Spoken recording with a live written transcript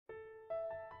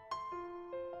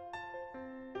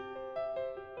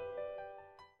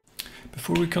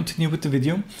Before we continue with the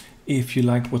video, if you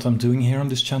like what I'm doing here on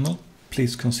this channel,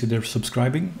 please consider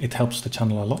subscribing. It helps the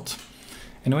channel a lot.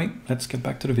 Anyway, let's get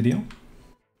back to the video.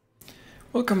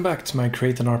 Welcome back to my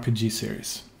Create an RPG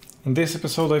series. In this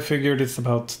episode I figured it's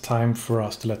about time for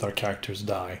us to let our characters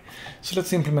die. So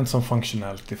let's implement some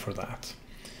functionality for that.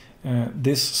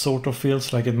 This sort of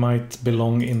feels like it might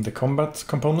belong in the combat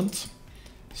component.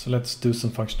 So let's do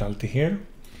some functionality here.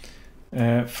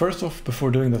 First off,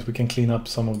 before doing that, we can clean up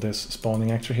some of this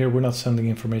spawning actor here. We're not sending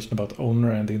information about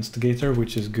owner and instigator,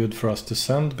 which is good for us to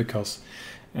send because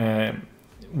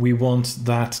we want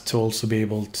that to also be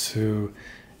able to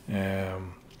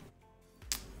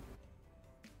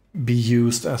be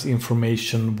used as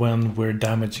information when we're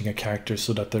damaging a character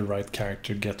so that the right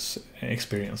character gets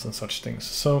experience and such things.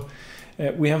 So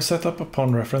we have set up a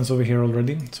pawn reference over here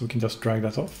already, so we can just drag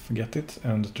that off, get it,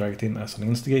 and drag it in as an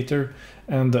instigator.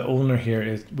 And the owner here,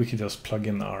 is we can just plug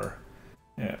in our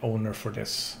owner for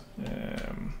this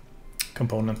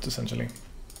component essentially.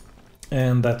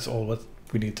 And that's all what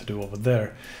we need to do over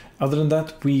there. Other than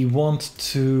that, we want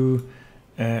to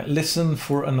listen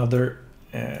for another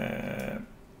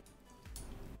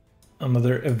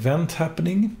event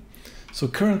happening. So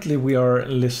currently we are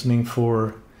listening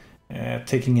for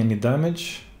taking any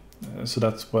damage. So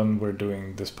that's when we're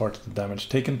doing this part of the damage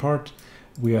taken part.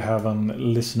 We have a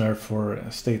listener for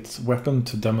state weapon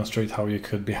to demonstrate how you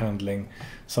could be handling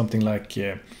something like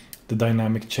the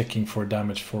dynamic checking for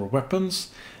damage for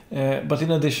weapons. But in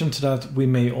addition to that, we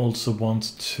may also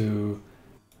want to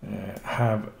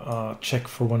have a check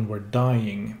for when we're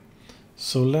dying.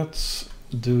 So let's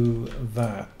do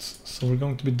that. So we're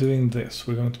going to be doing this.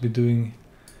 We're going to be doing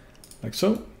like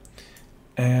so.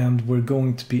 And we're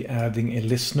going to be adding a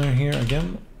listener here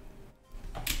again.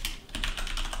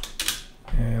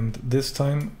 And this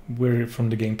time we're from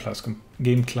the gameplay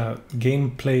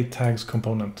tags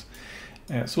component.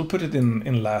 So we'll put it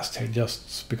in last here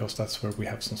just because that's where we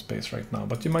have some space right now.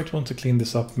 But you might want to clean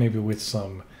this up maybe with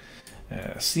some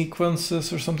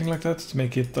sequences or something like that to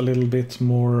make it a little bit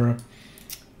more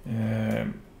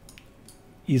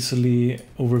easily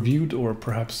overviewed, or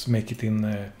perhaps make it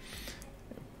in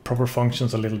proper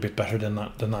functions a little bit better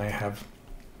than I have.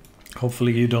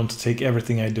 Hopefully you don't take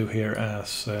everything I do here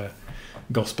as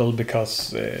gospel,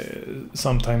 because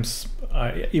sometimes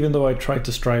even though I try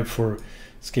to strive for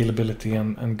scalability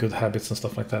and good habits and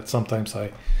stuff like that, sometimes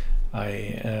I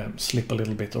slip a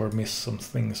little bit or miss some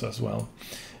things as well.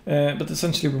 But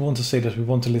essentially we want to say that we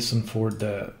want to listen for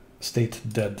the state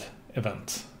dead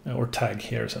event or tag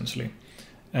here essentially.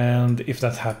 And if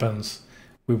that happens,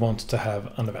 we want to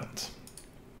have an event.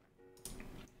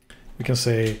 We can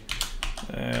say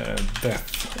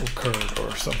death occurred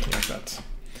or something like that.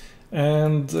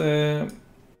 And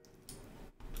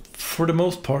for the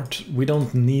most part, we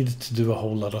don't need to do a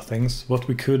whole lot of things. What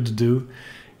we could do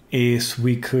is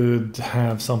we could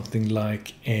have something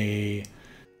like a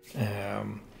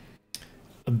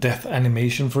death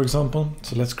animation, for example.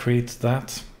 So let's create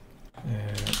that.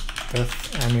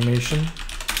 Death animation.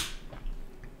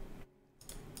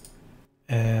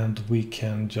 And we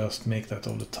can just make that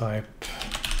of the type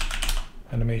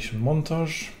animation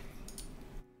montage.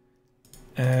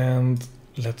 And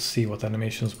let's see what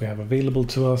animations we have available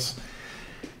to us.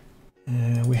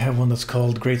 We have one that's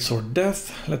called Greatsword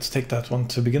Death. Let's take that one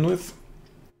to begin with.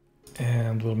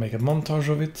 And we'll make a montage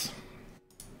of it.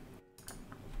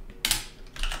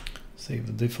 Save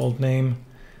the default name.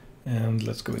 And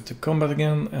let's go into combat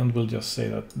again. And we'll just say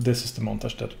that this is the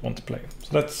montage that we want to play. So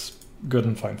that's good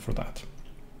and fine for that.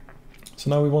 So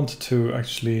now we want to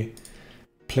actually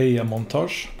play a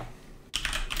montage.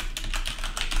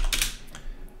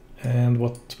 And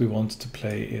what we want to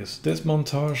play is this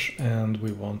montage, and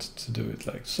we want to do it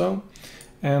like so.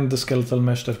 And the skeletal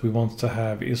mesh that we want to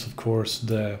have is of course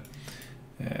the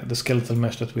skeletal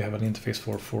mesh that we have an interface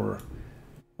for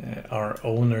our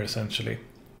owner essentially.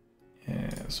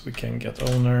 So we can get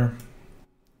owner.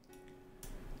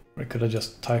 I could have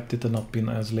just typed it and not been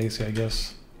as lazy, I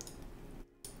guess.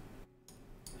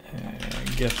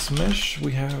 Get mesh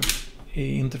we have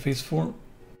a interface for,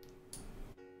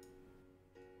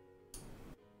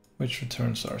 which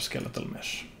returns our skeletal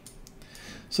mesh.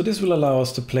 So this will allow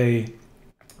us to play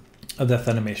a death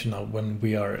animation now when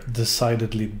we are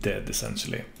decidedly dead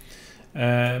essentially.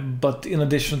 But in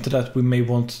addition to that, we may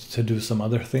want to do some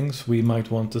other things. We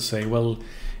might want to say, well,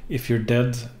 if you're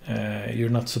dead, you're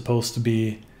not supposed to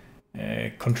be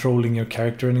controlling your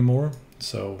character anymore.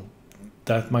 So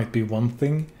that might be one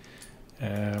thing.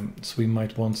 So we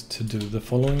might want to do the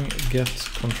following: get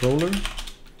controller.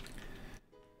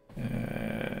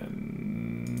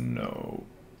 No.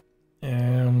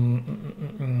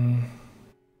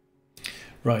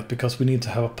 Right, because we need to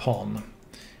have a pawn.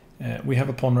 We have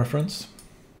a pawn reference.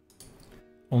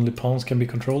 Only pawns can be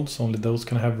controlled, so only those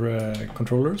can have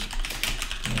controllers.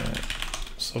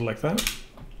 So like that.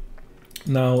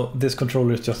 Now this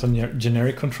controller is just a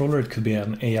generic controller. It could be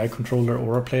an AI controller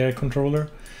or a player controller,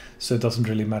 so it doesn't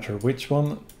really matter which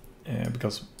one,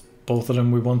 because both of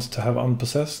them we want to have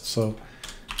unpossessed. So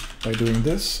by doing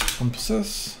this,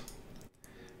 unpossess,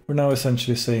 we're now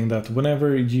essentially saying that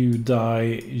whenever you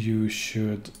die, you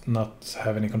should not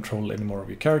have any control anymore of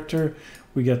your character.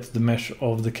 We get the mesh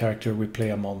of the character, we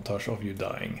play a montage of you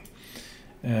dying.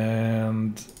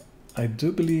 And I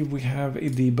do believe we have a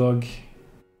debug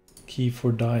key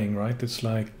for dying, right? It's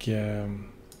like one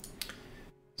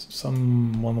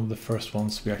of the first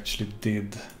ones we actually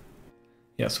did.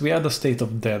 Yes, we add a state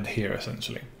of dead here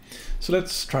essentially. So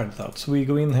let's try it out. So we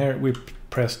go in here, we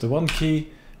press the 1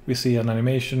 key, we see an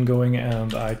animation going,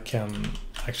 and I can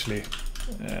actually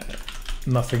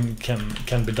nothing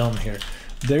can be done here.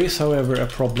 There is, however, a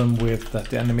problem with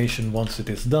that the animation, once it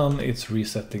is done, it's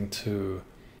resetting to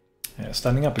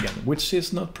standing up again, which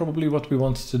is not probably what we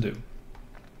want to do.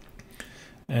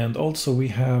 And also we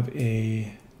have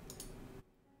a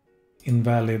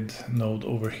invalid node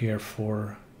over here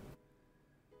for...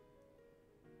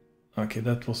 Okay,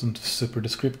 that wasn't super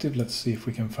descriptive. Let's see if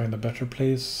we can find a better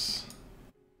place.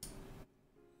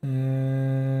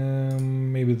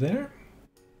 Maybe there?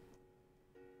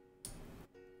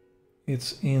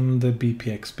 It's in the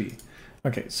BPXB.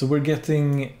 Okay, so we're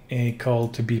getting a call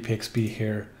to BPXB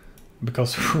here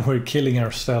because we're killing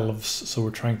ourselves, so we're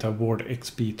trying to award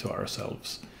XP to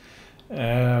ourselves.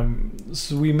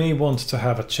 So we may want to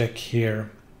have a check here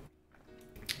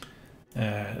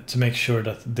to make sure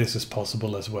that this is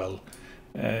possible as well.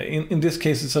 In this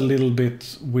case it's a little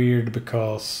bit weird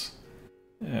because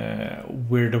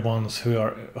we're the ones who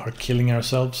are killing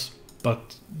ourselves,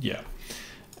 but yeah.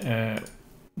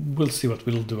 We'll see what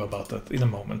we'll do about that in a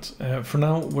moment. For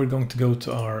now, we're going to go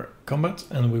to our combat,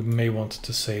 and we may want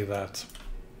to say that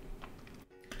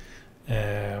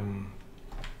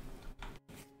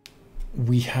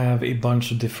we have a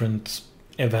bunch of different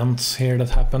events here that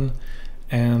happen,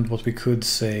 and what we could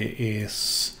say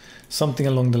is something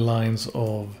along the lines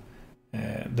of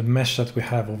the mesh that we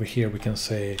have over here. We can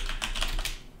say,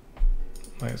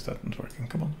 why is that not working?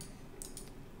 Come on.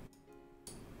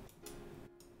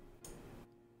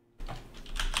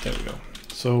 There we go.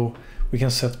 So we can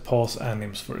set pause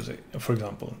animes for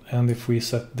example, and if we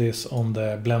set this on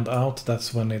the blend out,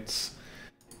 that's when it's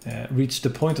reached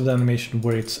the point of the animation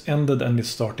where it's ended and it's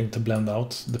starting to blend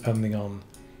out, depending on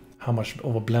how much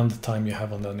of a blend time you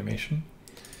have on the animation.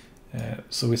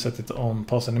 So we set it on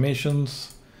pause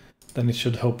animations, then it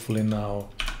should hopefully now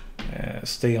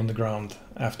stay on the ground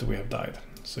after we have died.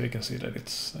 So you can see that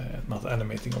it's not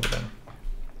animating over there.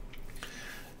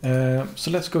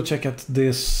 So let's go check out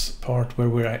this part where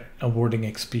we're awarding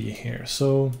XP here.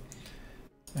 So,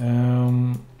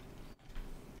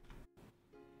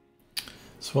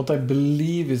 so what I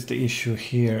believe is the issue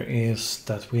here is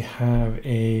that we have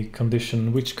a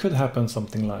condition which could happen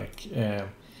something like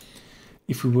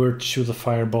if we were to shoot a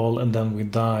fireball and then we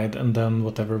died, and then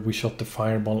whatever we shot the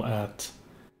fireball at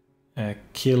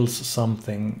kills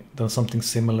something, then something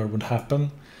similar would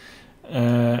happen.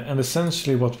 And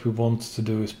essentially what we want to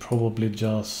do is probably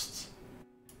just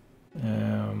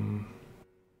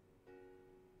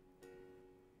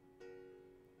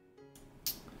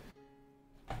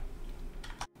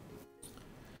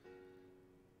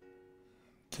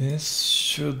this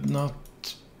should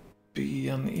not be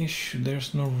an issue.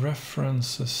 There's no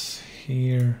references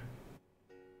here.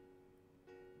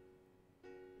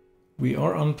 We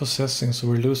are unpossessing, so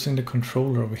we're losing the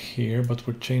controller over here, but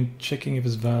we're checking if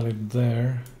it's valid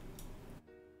there.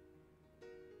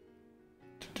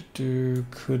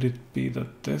 Could it be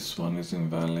that this one is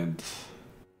invalid?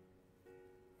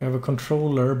 We have a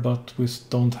controller, but we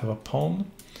don't have a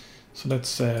pawn. So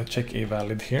let's check a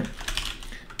valid here,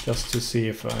 just to see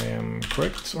if I am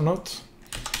correct or not.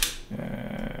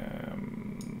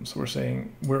 So we're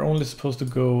saying we're only supposed to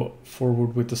go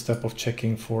forward with the step of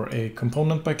checking for a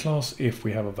component by class if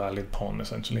we have a valid pawn,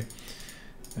 essentially.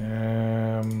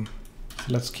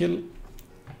 Let's kill,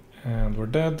 and we're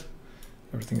dead.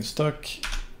 Everything is stuck.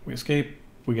 We escape.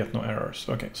 We get no errors.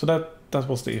 Okay, so that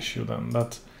was the issue then.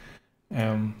 That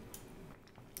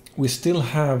we still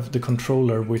have the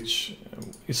controller, which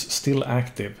is still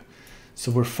active.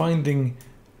 So we're finding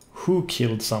who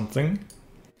killed something,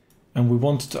 and we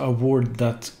want to award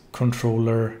that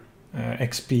controller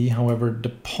XP. However, the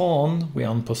pawn we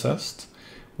unpossessed,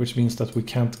 which means that we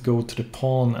can't go to the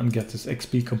pawn and get this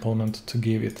XP component to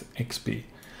give it XP.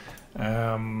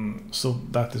 So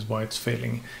that is why it's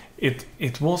failing.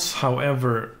 It was,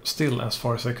 however, still, as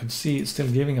far as I could see,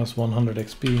 still giving us 100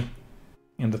 XP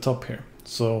in the top here.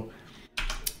 So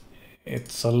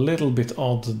it's a little bit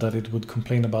odd that it would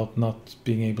complain about not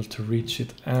being able to reach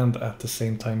it and at the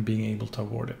same time being able to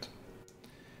award it.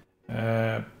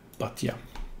 But yeah,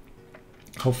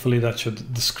 hopefully that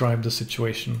should describe the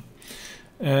situation.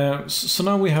 So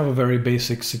now we have a very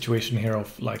basic situation here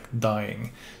of like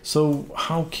dying. So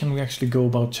how can we actually go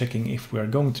about checking if we are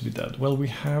going to be dead? Well, we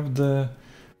have the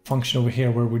function over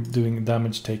here where we're doing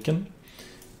damage taken,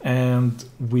 and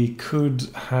we could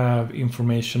have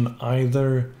information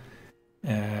either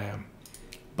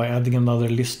by adding another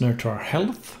listener to our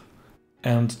health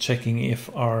and checking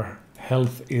if our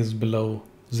health is below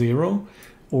 0,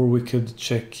 or we could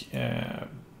check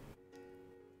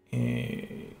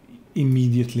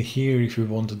immediately here if we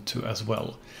wanted to as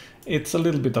well. It's a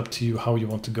little bit up to you how you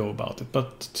want to go about it,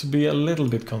 but to be a little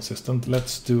bit consistent,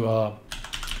 let's do a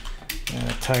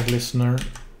tag listener.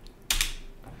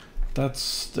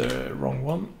 That's the wrong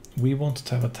one. We want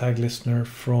to have a tag listener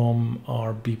from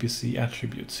our BPC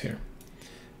attributes here.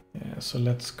 So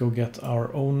let's go get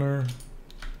our owner.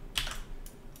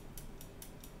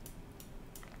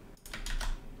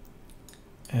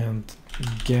 And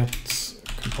get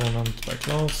component by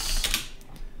class.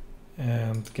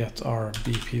 And get our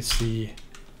BPC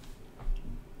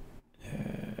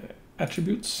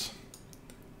attributes.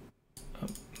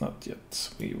 Not yet.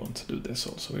 We want to do this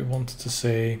also. We want to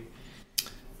say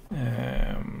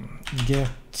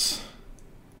get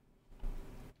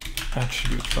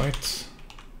attribute, right?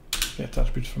 Get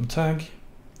attribute from tag.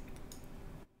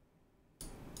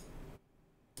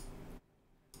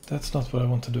 That's not what I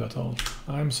want to do at all.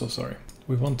 I'm so sorry.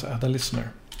 We want to add a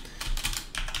listener.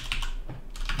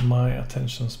 My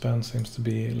attention span seems to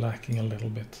be lacking a little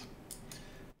bit.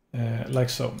 Like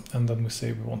so. And then we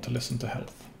say we want to listen to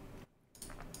health.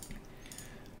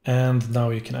 And now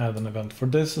you can add an event for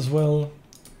this as well.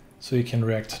 So you can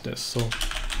react to this. So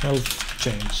health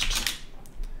changed.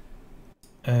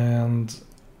 And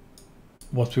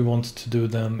what we want to do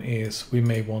then is we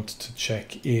may want to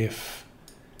check if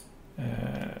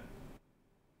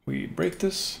we break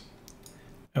this.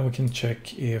 And we can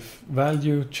check if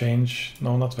value change,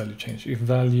 no, not value change, if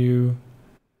value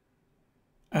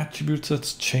attribute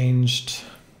that's changed.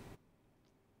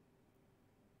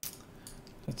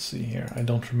 Let's see here, I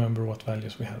don't remember what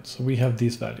values we had. So we have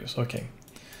these values, okay.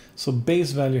 So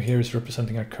base value here is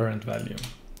representing our current value.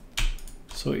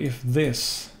 So if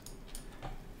this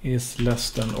is less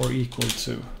than or equal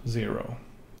to 0,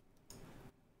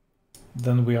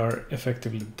 then we are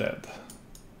effectively dead.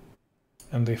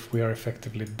 And if we are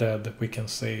effectively dead, we can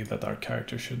say that our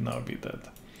character should now be dead.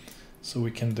 So we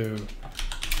can do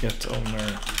get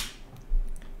owner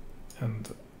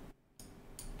and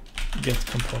get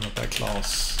component by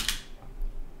class,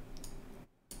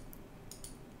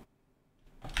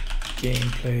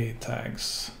 gameplay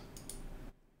tags,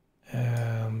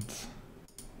 and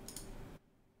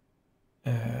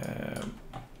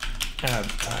add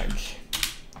tag.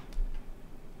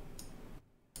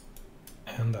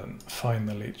 And then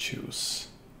finally choose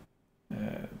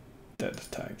dead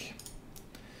tag.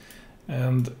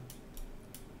 And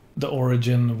the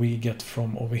origin we get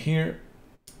from over here,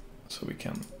 so we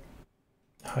can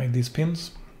hide these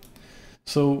pins.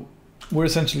 So we're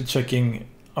essentially checking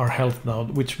our health now,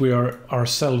 which we are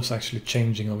ourselves actually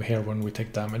changing over here when we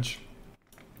take damage.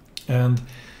 And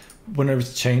whenever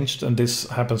it's changed, and this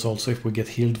happens also if we get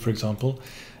healed, for example,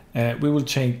 we will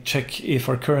check if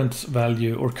our current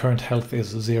value or current health is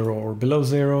 0 or below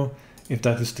 0. If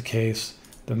that is the case,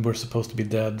 then we're supposed to be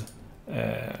dead.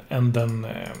 And then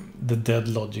the dead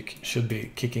logic should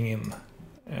be kicking in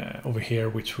over here,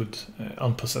 which would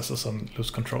unpossess us and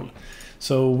lose control.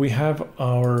 So we have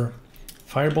our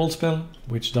fireball spell,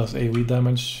 which does AoE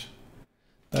damage.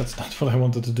 That's not what I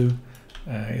wanted to do.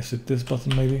 Is it this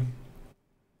button maybe?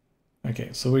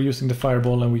 Okay, so we're using the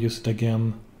fireball and we use it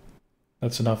again.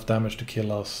 That's enough damage to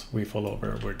kill us. We fall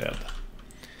over, we're dead.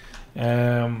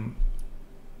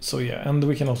 So yeah, and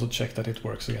we can also check that it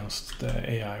works against the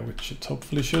AI, which it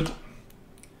hopefully should.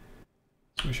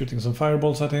 So we're shooting some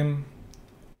fireballs at him,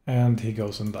 and he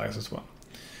goes and dies as well.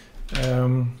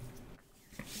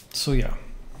 So yeah,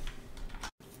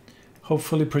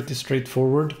 hopefully pretty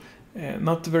straightforward.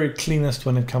 Not the very cleanest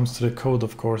when it comes to the code,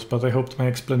 of course, but I hope my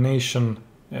explanation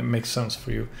makes sense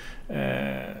for you.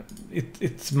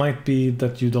 It might be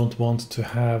that you don't want to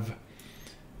have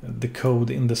the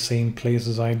code in the same place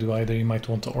as I do either. You might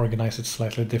want to organize it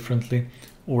slightly differently,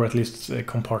 or at least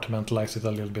compartmentalize it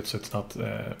a little bit so it's not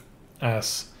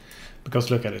as...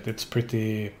 Because look at it, it's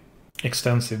pretty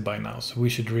extensive by now, so we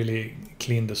should really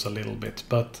clean this a little bit,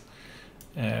 but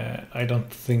I don't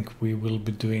think we will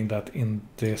be doing that in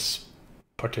this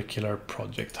particular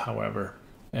project. However,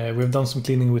 we've done some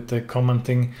cleaning with the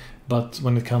commenting, but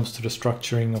when it comes to the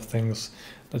structuring of things,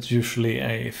 that's usually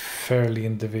a fairly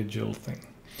individual thing.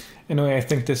 Anyway, I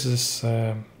think this is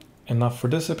enough for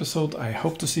this episode. I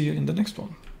hope to see you in the next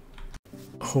one.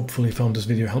 Hopefully you found this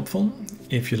video helpful.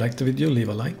 If you liked the video, leave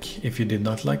a like. If you did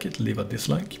not like it, leave a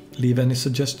dislike. Leave any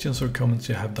suggestions or comments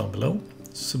you have down below.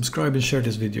 Subscribe and share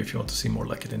this video if you want to see more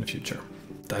like it in the future.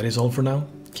 That is all for now.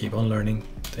 Keep on learning.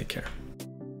 Take care.